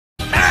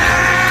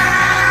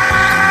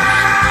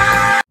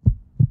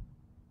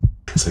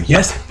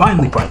Yes,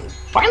 finally.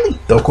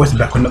 Though, of course, I'm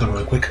back with another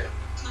really quick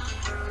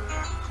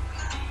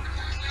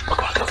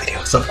Pokemon Go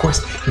video. So, of course,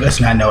 if you guys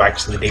do not know,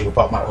 actually, they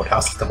bought my old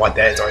house and stuff like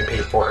that. It's already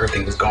paid for.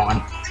 Everything was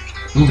gone.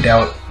 Moved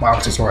out. My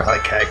office were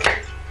like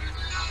heck.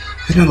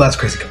 It's been the last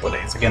crazy couple of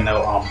days. Again,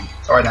 though,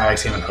 right now I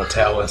actually am in a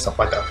hotel and stuff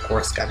like that. Of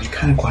course, gotta be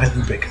kind of quiet a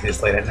little bit because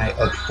it's late at night.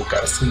 Other people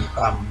gotta sleep.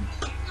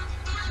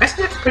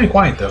 Actually, it's pretty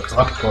quiet though, because a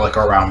lot of people like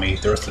are around me.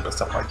 They're asleep and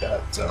stuff like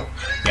that. So,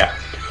 yeah.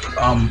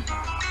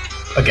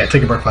 Again,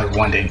 take a break for like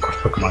one day, and of course,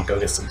 Pokemon Go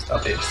gets some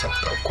updated stuff.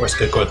 So, of course,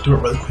 gonna go through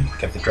it really quick. We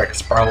got the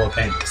Dragonspiral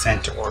event,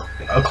 Descent, or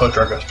I'll call it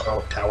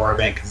Dragonspiral Tower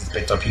event because it's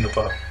based off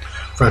Unova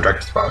for the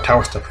Dragonspiral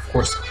Tower stuff. Of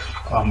course,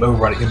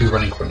 it'll be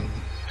running from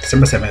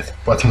December 7th.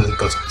 By the time it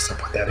goes up and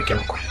stuff like that, again,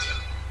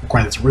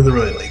 recording this really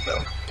late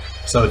though.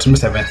 So December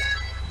 7th,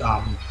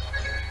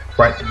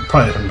 right,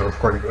 probably the time to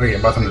record it.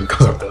 Again, by the time it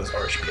goes up, those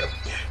already should be up.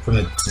 From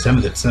the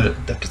December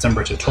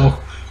to 12th.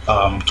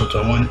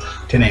 12:01,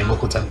 10 a.m.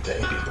 local time to 8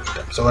 p.m. local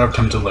time. So whatever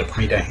time zone like for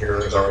me down here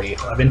is already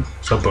 11.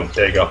 So boom,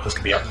 there you go. This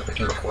could be out in the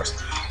 15th, of course.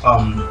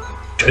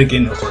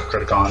 Druddigon or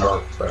Druddigon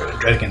or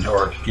Druddigon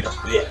or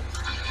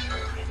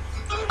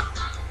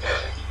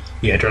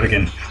yeah,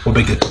 Druddigon will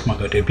make his Pokemon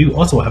Go debut.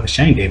 Also, will have a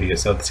shiny debut.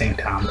 So at the same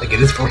time, again,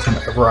 this is the first time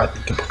ever I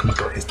think in Pokemon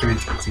Go history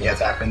this has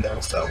happened though.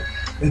 So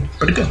it's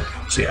pretty good.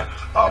 So yeah,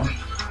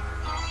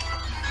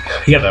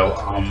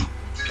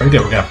 right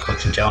there, we're gonna have a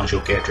collection challenge.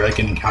 You'll get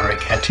Druddigon encounter a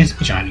cat chance to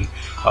be shiny.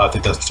 If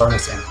it doesn't start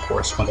us, and of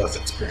course, 1,000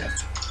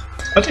 experience.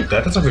 I'll take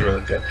that. That's actually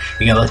really good.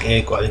 You get like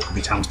egg, well, I think it would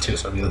be times 2,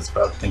 so I mean, it's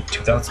about I think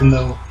 2,000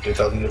 though.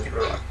 2,000 if you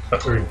really want,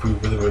 but we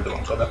really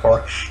don't go that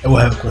far. And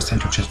we'll have of course 10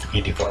 chance to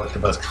get D4 like the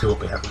buzz because we'll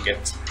be having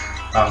gets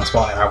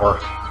spotlight hour.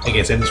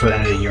 Again, say this for the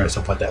end of the year and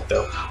stuff like that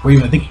though. Or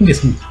even I think you can get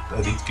some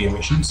of these via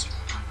missions.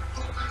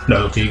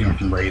 No, you can get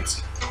some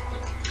raids.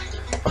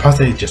 I'll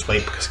probably just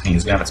wait because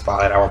he's gonna have a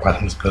spotlight hour by the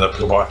time this goes up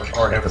to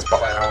already have a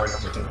spotlight hour and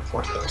everything, of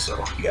course, though.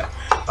 So, yeah.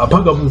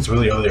 Bug opens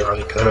really early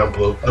because I'm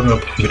gonna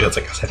upload videos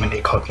like a 7-day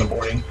collection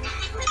boarding.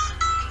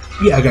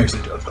 Yeah, I can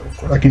actually do it, though, of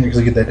course. I can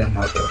actually get that done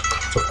now, though.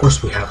 So, of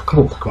course, we have a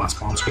couple Pokemon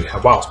spawns. We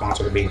have wild spawns,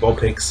 whether it be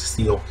Vulpix,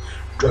 Steel,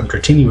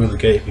 Dratini, really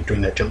good if you're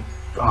doing that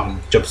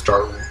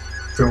Jumpstart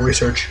field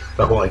research.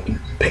 The whole like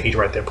page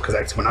right there, because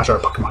actually, when I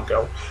started Pokemon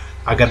Go,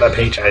 I got that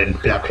page. I didn't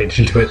pay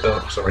attention to it, though.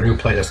 So, when you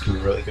play, that's gonna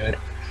be really good.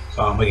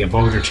 Again,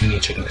 Dratini,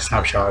 checking the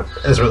snapshot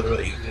is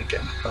really easy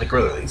again, like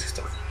really easy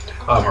stuff.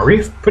 A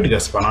Reef, pretty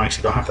good spawn. I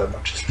actually don't have that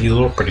much.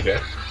 Sneasel, pretty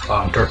good.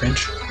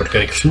 Turfinch, pretty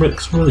good. Some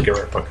really good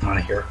red Pokemon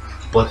in here.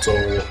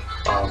 Blitzel,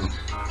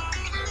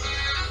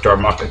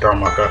 Darmaka,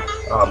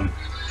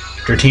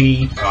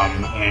 Dratini,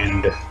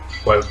 and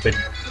what?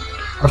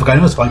 I forgot.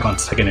 It was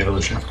Vicon's second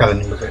evolution. I forgot the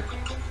name of it.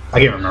 I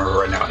can't remember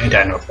right now. And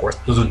Dino, of course.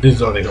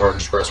 These are the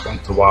orange first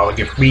ones in a while.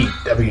 Again, for me,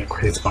 that being a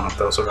crazy spawn up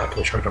though, so that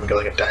could show up and get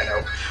like a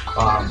Dino.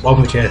 All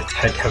which had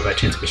to have a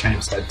chance to be shiny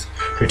besides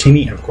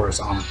Dratini, and of course,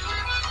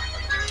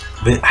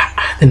 the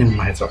name of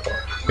my head so far.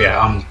 But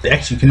yeah, they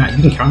actually you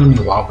can count them in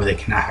the wild, but they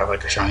cannot have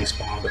like a shiny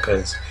spawn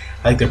because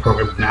I think their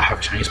program did not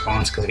have shiny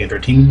spawns because again,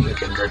 Dratini,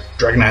 again,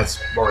 Dragon has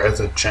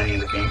a shiny in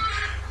the game.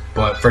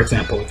 But for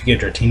example, if you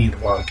get Dratini in the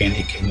wild again,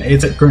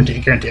 it's a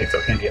guaranteed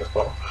XL candy as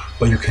well.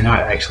 But you cannot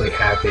actually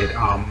have it.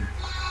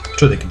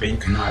 Sure they can, but you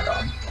cannot.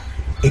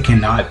 It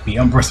cannot be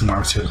bursting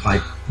arms to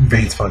like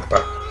veins for like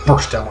about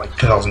burst down like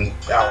 2,000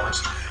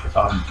 hours.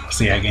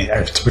 So yeah, again, I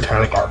have to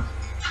retire like our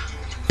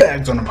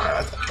bags under my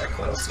eyes.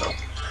 So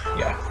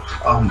yeah.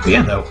 But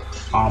yeah, though.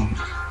 I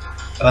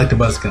like the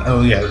buzz.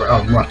 Oh yeah,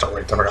 one-star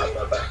rates. I forgot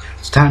about that.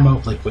 So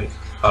Time-O, Liquid,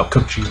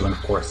 Cookchew, and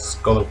of course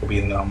Golok will be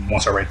in the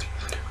one-star rates.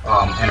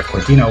 And of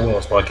course Dino will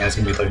as well. Again, it's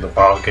gonna be like the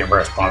bottle game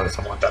response or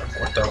something like that. Of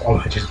course, they're all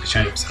just be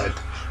shiny besides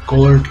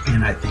Golurk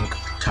and I think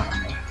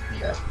Time-O.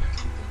 Yeah.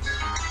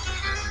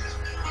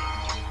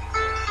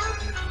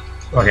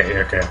 Okay.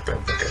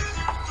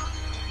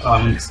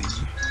 Let me see.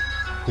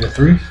 We have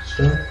 3.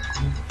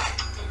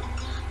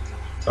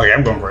 Okay,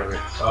 I'm going further.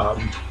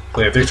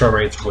 We have 3-star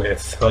rates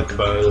with like the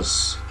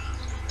buzz,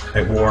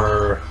 like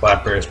water,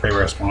 Lapras, pretty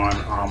rare spawn,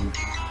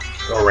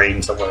 or raid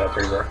and stuff like that,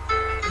 pretty rare.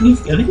 I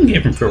think you can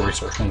get from field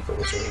research,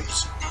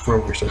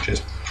 field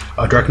researches.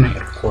 Dragonite,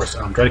 of course,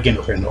 Druddigon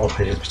over in the old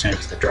pages,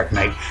 percentage the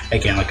Dragonite.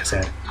 Again, like I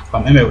said,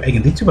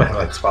 again, these two have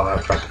like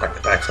spotlights back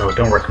to back, so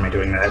don't recommend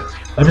doing that.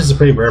 Lapras is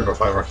pretty rare, but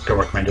I don't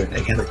recommend doing it.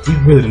 Again, like, you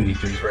really don't need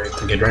to do these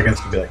raids. Again, Dragons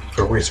can be like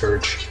field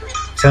research.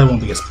 Sadly,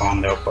 won't be a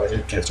spawn though, but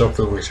it can still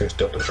field research,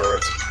 still those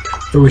raids.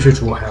 Field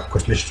research will have, of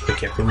course, missions to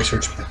get field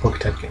research,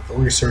 Poketype get field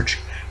research.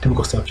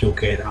 Typical stuff you'll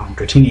get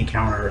Dratini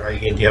encounter.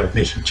 Again, you have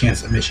a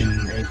chance of mission,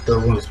 and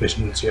one of those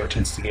missions you have a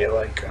chance to get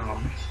like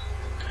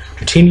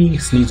Dratini,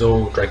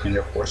 Sneasel, Dragon,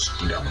 of course,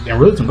 again,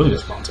 really some really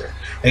good spawns here.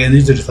 Again,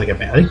 these are just like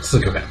event. I think this is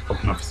like event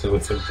Pokemon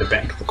with the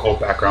event, the cold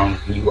background.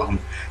 You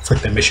it's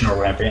like the mission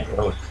or event,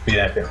 or be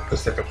that event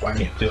specific one.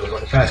 You have to do it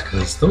really fast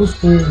because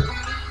those will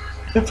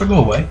have to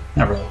go away.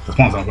 Not really. The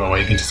spawns don't go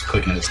away. You can just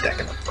click and just stack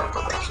it up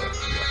forever. So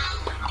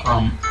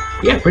yeah.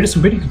 Yeah,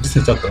 some pretty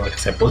decent stuff though. Like I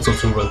said,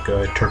 Blitzel's really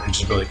good.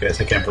 Turfinch is really good.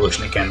 Second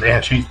evolution again. They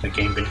have changed the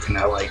game, but you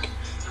cannot like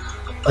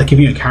like if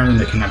you encounter them,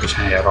 they cannot be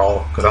shiny at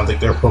all because I don't think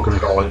they're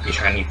programmed at all to be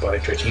shiny.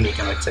 But Dratini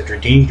can, like I said,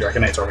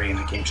 Dragonite's already in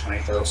the game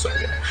shiny though, so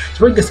yeah, it's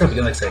really good stuff.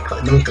 Again, like I said,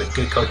 really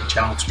good collecting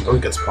challenge, some really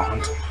good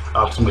spawns,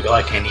 some really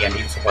good candy and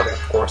stuff like that,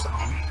 of course.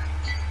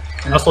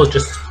 And also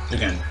just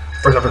again,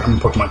 first ever time in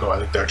Pokemon Go, I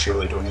think they're actually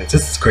really doing it.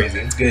 This is crazy.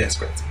 It's good. It's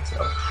crazy.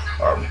 So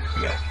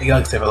yeah, again,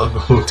 like I said, if I look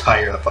a little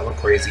tired, if I look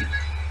crazy,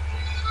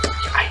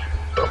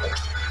 but of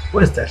course,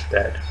 what is that?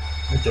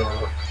 This is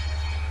over.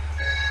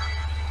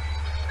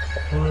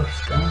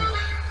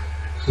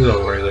 I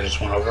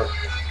just went over.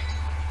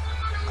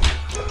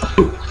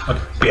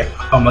 Okay, yeah.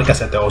 Like I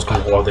said, though, I was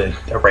going to all the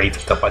raids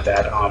and stuff like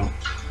that.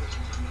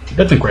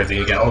 Nothing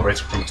crazy again. All the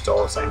raids are pretty much still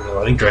all the same.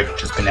 I think Dragon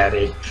just been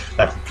added.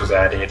 That was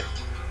added.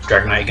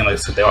 Dragonite again, like I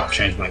said, they all have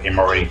changed in the game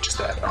already. Just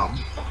that. I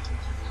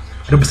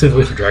know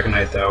specifically for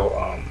Dragonite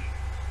though.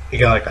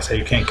 Again, like I said,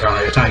 you can't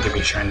count it. It's not gonna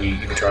be shiny.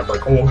 You can try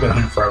like, oh, I'm gonna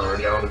hunt forever.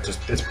 No,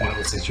 it's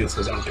pointless. It's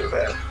useless. Don't do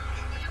that.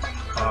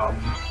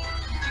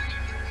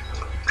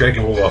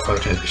 Dragon will also have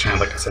a chance to be shiny.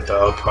 Like I said,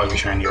 though, it'll probably be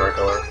shiny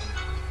regular.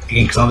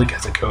 Again, because I don't think it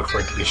has a code for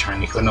it to be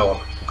shiny. Because I know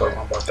going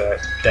on about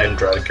that. That and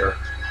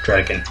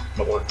Dragon,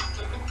 my lord.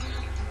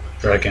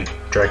 Dragon,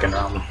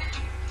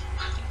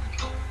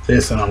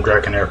 this and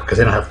Dragonair, because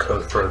they don't have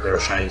code for their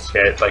shinies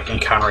yet, like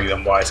encountering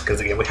them wise, because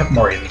again, we have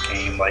more in the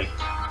game, like,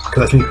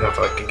 because I think we have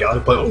like a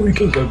gallery play, oh, we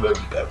can go that,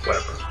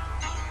 whatever.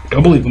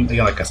 Don't believe them,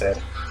 again, like I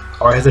said,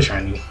 R has a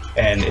shiny,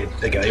 and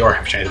again, they are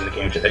have shinies in the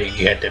game, just that you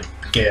had to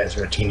get as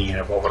Dratini and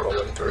evolve it all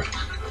the way through.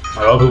 A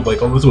lot of people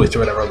like, oh, there's a way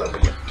through whatever,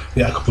 but yeah,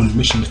 we got a couple of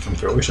missions from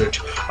field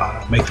research,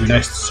 make 3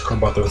 nice,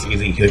 combat those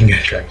easy, you can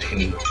get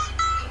Dratini.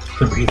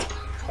 Super easy.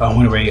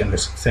 Win a raid under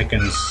 6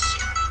 seconds.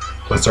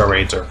 Star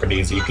raids are pretty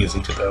easy,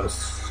 to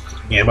those.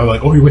 Yeah, but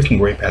like, oh, you're wasting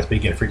raid pass, but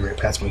you get a free raid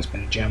pass when you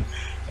spend a gem.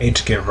 And you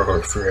just get a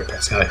regular free raid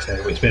pass. And like I said,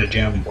 when you spend a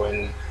gem,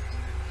 when you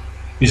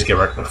just get a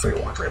regular free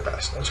raid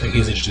pass. So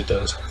easy to do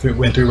those.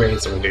 Win 3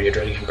 raids, so we'll get you a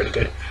Druddigon pretty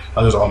good.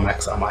 Those are all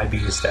max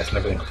IVs, stats, and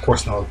everything. Of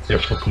course, no, they're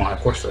Pokemon, of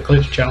course, for the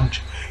collection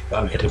challenge.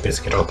 Hit a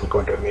basically all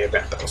Pokemon during the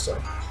event, though,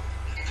 so.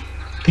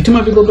 P2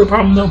 might be a little bit of a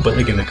problem, though, but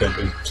again, they're going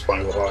to be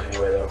spawning a lot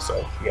anyway, though,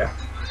 so yeah.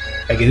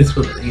 Again, this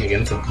will be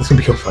up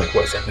for like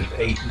what, 7,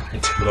 8,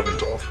 9, 10, 11,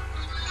 12.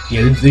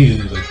 Yeah, they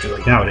usually do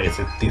like nowadays.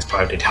 These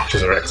 5-day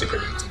challenges are actually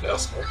pretty easy though.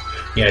 So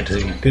yeah,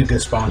 just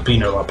good spawns. But you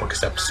know, a lot of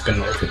Pokestops spin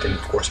everything,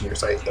 of course, on your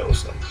site though.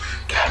 So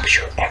gotta be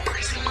sure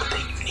every single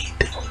thing you need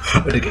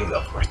though. But the game's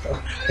of course though.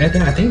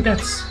 And I think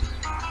that's.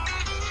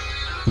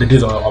 They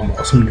did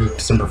some new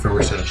December for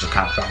research. Just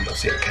kind of found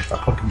those. Yeah, catch 5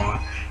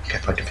 Pokemon,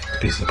 catch 5 different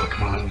species of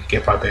Pokemon,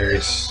 get 5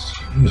 berries,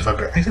 use 5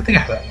 berries. I think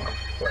I have that one.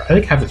 I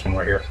think I have this one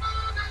right here.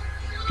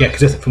 Yeah,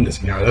 because that's from this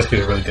scenario. That's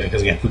gonna be really good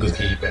because again, Fuga's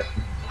key, but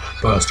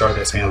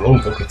Stardust and Lone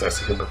Focus that's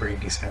gonna be pretty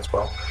decent as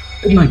well.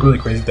 It's not really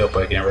crazy though,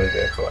 but again, really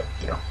good for like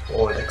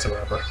all the decks or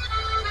whatever.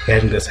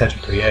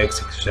 Hatching 3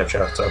 eggs, 6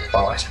 shots of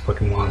ball action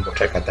Pokemon. We'll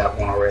check out that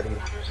one already.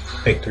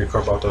 Pick 3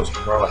 Corbaltos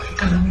from Raw. I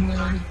think I got that one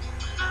already.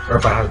 Or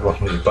if I have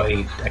Welcome with Your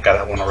Buddy, I got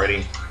that one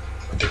already.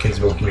 With the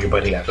kids Welcome with Your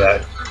Buddy, I have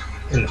that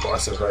in the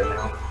process right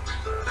now.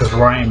 Because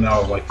where I am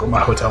now, like my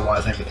hotel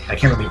wise and everything, I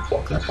can't really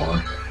walk that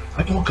far.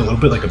 I can walk a little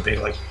bit like a big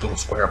little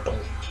square, but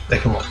they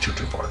can walk too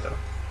far though.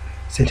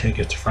 Say 10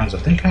 gifts to friends. I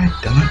think I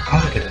done it. I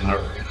think I did it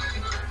already.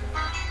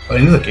 But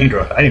in the game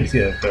draw, I didn't even see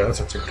that there.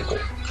 That's actually pretty cool.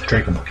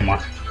 Dragon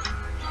Pokemon.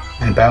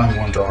 And battling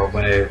ones are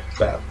when it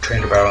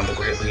train to battle in the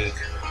Great League.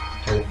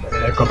 Or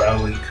Echo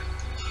Battle League.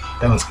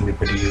 That one's gonna be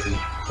pretty easy.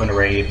 Win a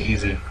raid,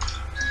 easy.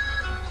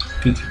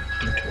 If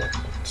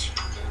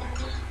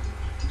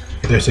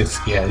there's 6,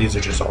 yeah, these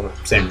are just all the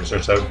same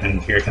research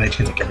and here can they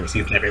change like every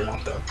season, every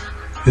month though.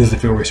 This is the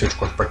field research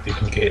course break that you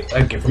can get.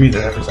 I get for me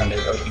that every Sunday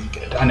though you can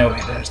get. I know it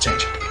has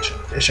changed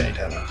it's changed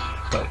I know.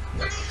 But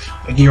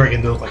like you already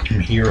get those like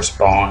from here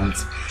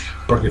spawns,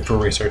 break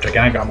field research.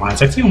 Again I got mine.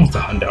 It's actually almost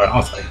 100 and I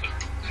was like,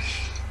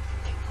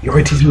 you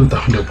already teased me with the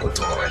 100 points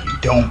already.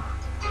 Don't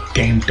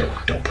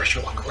press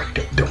your luck, right?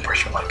 Don't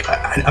press your luck.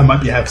 I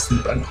might be half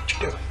asleep, but I know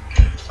what you're doing.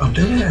 I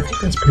think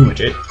that's pretty much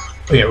it.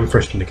 Oh yeah,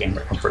 refreshing the game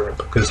right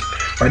because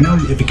right now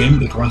if the game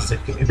runs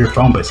if your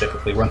phone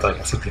specifically runs like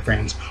at 60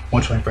 frames,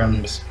 120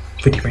 frames,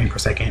 50 frames per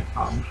second,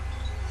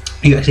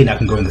 you actually now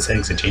can go in the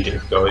settings and change it. You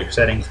can go to your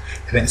settings,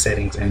 event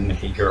settings, and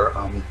your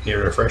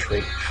refresh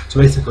rate.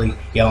 So basically,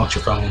 you launch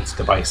your phone's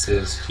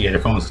devices, your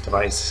phone's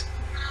device.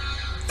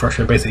 Refresh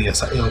rate basically, if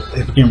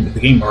the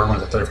game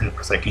runs at 30 frames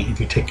per second, if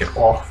you take it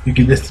off,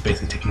 this is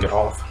basically taking it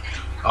off,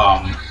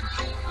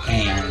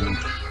 and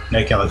now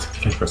you got like 60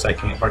 frames per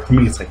second. But for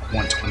me, it's like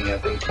 120, I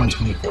think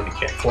 120,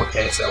 40K,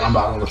 4K. So I'm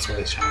about to look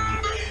really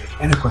shiny,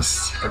 and of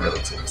course, it's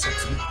really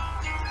sexy.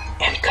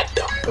 And good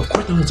though. Of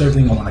course, there's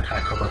everything I want to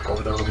kind of cover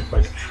over there really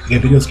quick.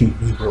 Again, videos can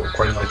be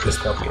recording like this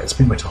stuff. Yeah, it's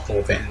pretty much a whole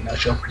event in a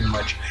nutshell, pretty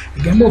much.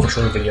 Again, more of a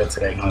short video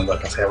today.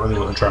 Like I said, I really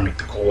wasn't trying to make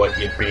the goal of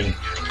it being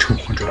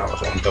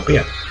 $200 long though. But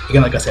yeah,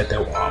 again, like I said,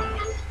 though,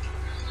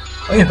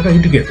 oh yeah, I forgot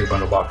you do get a free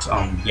bundle box. This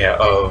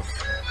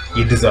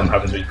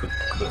happens when you could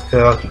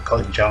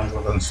collecting challenge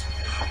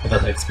with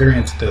an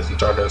experience. It doesn't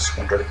start us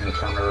 1 Druddigon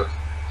encounter,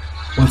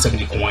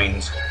 170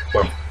 coins,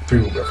 or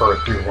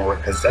 3 more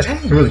because that's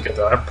actually really good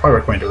though. I'd probably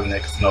recommend doing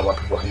that because I know a lot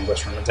of people in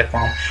Western Music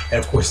Farm, and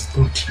of course it's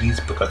blue cheese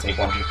because they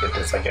want you to get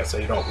this, I guess, so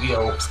you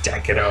don't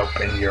stack it up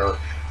and you're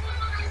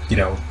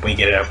when you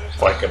get it up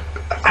like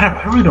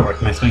I really don't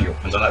recommend spending your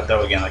funds on that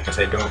though. Again, like I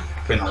said, don't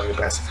spend all your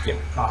best to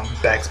get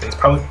backspace,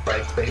 probably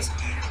backspace,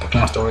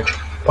 Pokemon storage,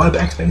 probably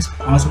backspace,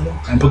 honestly though.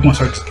 And Pokemon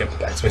storage just get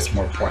backspace is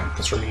more important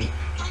because for me,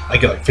 I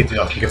get like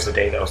 50,000 gifts a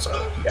day though, so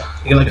yeah.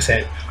 Again, like I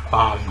said,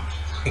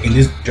 again,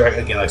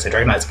 like I said,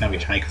 Dragonite's gonna be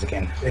shiny because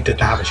again, it does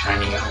not have a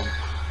shiny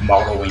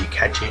model when you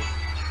catch it,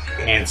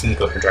 and since you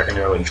go for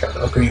Dragonair when you try to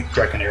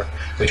Dragonair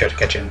when you try to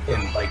catch it,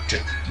 and like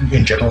just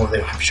in general, they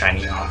don't have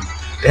shiny.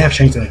 They have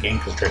shinies in the game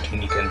because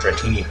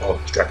Dratini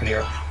evolves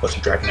Dragonair with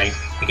Dragonite.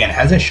 Again, it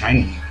has a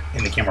shiny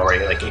in the game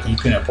already. Like you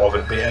can evolve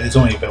it, but it's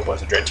only available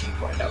as a Dratini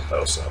right now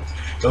though. So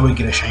if you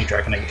get a shiny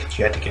Dragonite,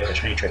 you have to get a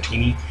shiny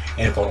Dratini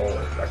and evolve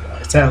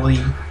Dragonite.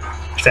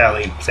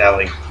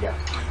 Sadly, yeah.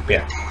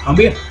 But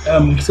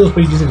yeah, still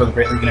pretty decent for the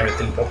Great League and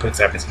everything. But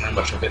I haven't seen that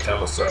much of it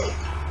though. So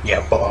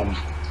yeah, but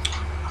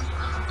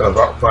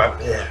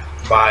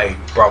by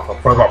Bravo.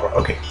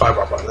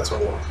 That's what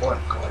we're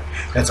call it.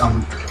 That's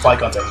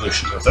Flygon's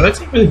evolution. So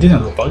that's really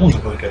didn't know. Flygon's a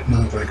really good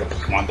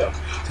Pokemon though. So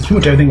that's pretty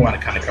much everything I want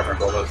to kind of cover and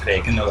go over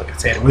today. You know, like I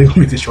said, it really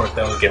makes it short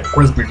though. Again, of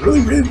course, it's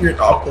really weird,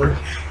 awkward.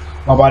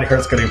 My body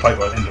hurts getting probably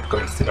going to end up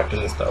going to sleep after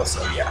this though.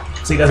 So yeah.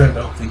 So you guys are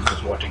though. Thank you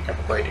for watching. Have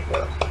a great day.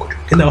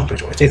 You know,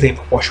 stay safe.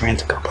 Wash your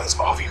hands. God bless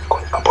all of you.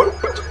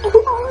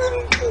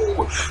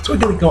 So we're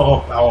gonna go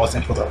all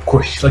simple though. Of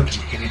course, like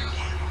you get it.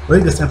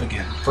 Really good stuff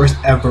again. First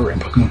ever in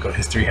Pokemon Go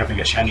history having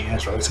a shiny and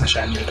it's releasing a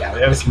shiny again.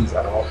 We haven't seen this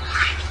at all.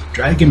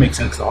 Dragon makes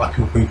sense because a lot of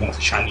people really want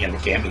a shiny in the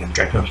game and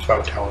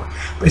Dragonspiral Tower.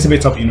 Basically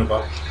it's up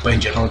Unova. But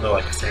in general though,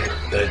 like I said,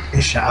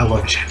 I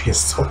love the shiny is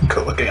so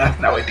good looking. I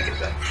cannot wait to get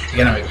that.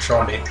 Again, I make a show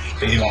on it,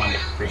 video on it,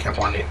 recap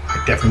on it.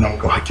 I definitely know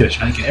go get a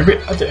shiny again.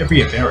 Every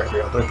event or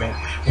every other event,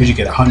 I usually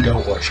get a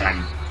hundo or a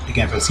shiny.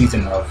 Again, for the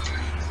season of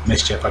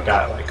Mischief, I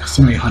got like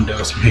so many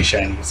hundos, so many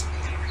shinies.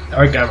 I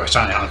already got my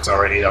shiny Onyx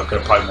already. I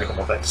could probably make them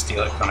all that to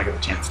steal it when I get a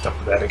chance to stuff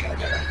with that again. I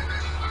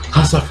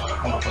got stuff.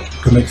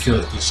 Could make steal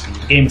the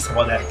game and stuff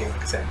like that again.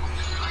 Like I said,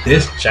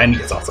 this shiny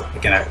is awesome.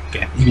 Again,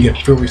 you can get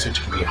field research.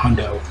 It can be a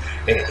hundo.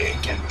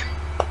 Again,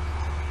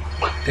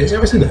 did you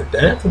ever see the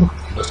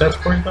stats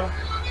for it though?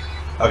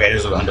 Okay,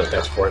 this is the hundo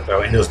stats for it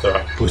though, and this is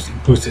the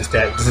boosted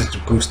stat. This is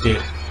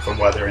boosted for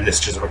weather, and this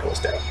is just a regular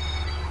stat.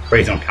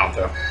 Rays don't count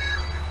though.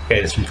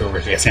 Okay, this is from field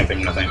research. Yeah, same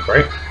thing, nothing,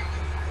 right?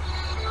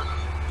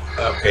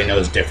 Okay, no,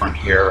 it's different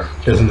here.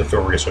 Doesn't the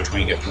field research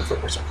when you get from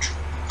field research.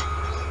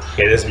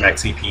 Okay, this is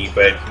max CP,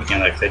 but again,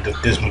 like I said,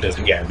 this one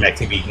doesn't. Yeah,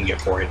 max CP you can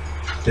get for it.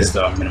 This is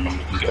the minimum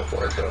you can get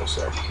for it, though.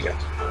 So yeah,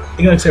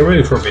 again, like I said,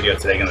 really short video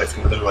today. Again, like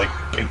they're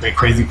like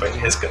crazy, but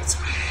it is good.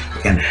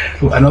 Again,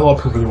 I know a lot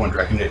of people really want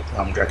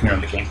Dragonair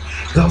in the game.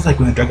 Because I was like,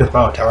 when the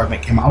Dragonspiral Tower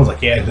came out, I was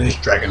like, yeah, this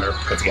is Dragonair.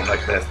 Because again,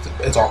 like this,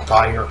 it's all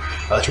fire,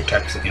 electric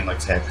types. Again, like I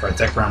said, for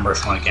attack round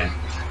burst one again,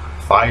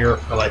 fire,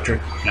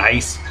 electric,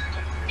 nice.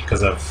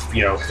 Because of,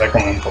 that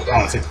going on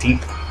the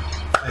 16th.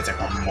 It's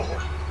like on mobile.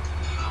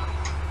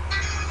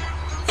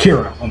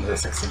 Kira on the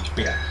 16th.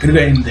 But yeah, gonna go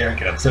in there and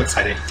get up. So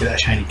excited. Get the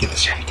shiny.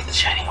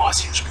 Oh, I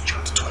see your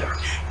screenshots, Twitter,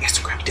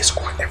 Instagram,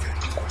 Discord, everything,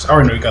 of course. I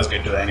already know you guys are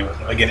gonna do that anyway.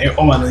 Again,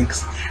 all my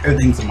links,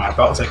 everything's in my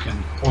about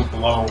section, or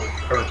below,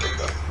 everything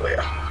though. So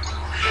yeah.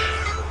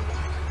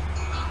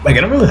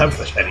 Again, I'm really happy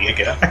for the shiny.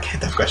 Again, I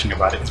can't stop gushing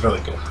about it. It's really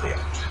good. So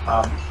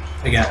yeah.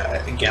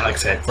 Again, like I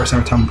said, first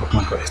ever time in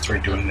Pokemon Go history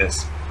doing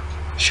this.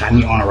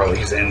 Shiny on a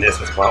release in this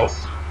as well.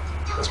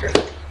 That's great.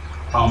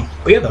 But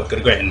yeah, though,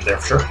 gonna go ahead and there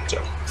for sure.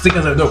 So, see you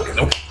guys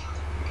later.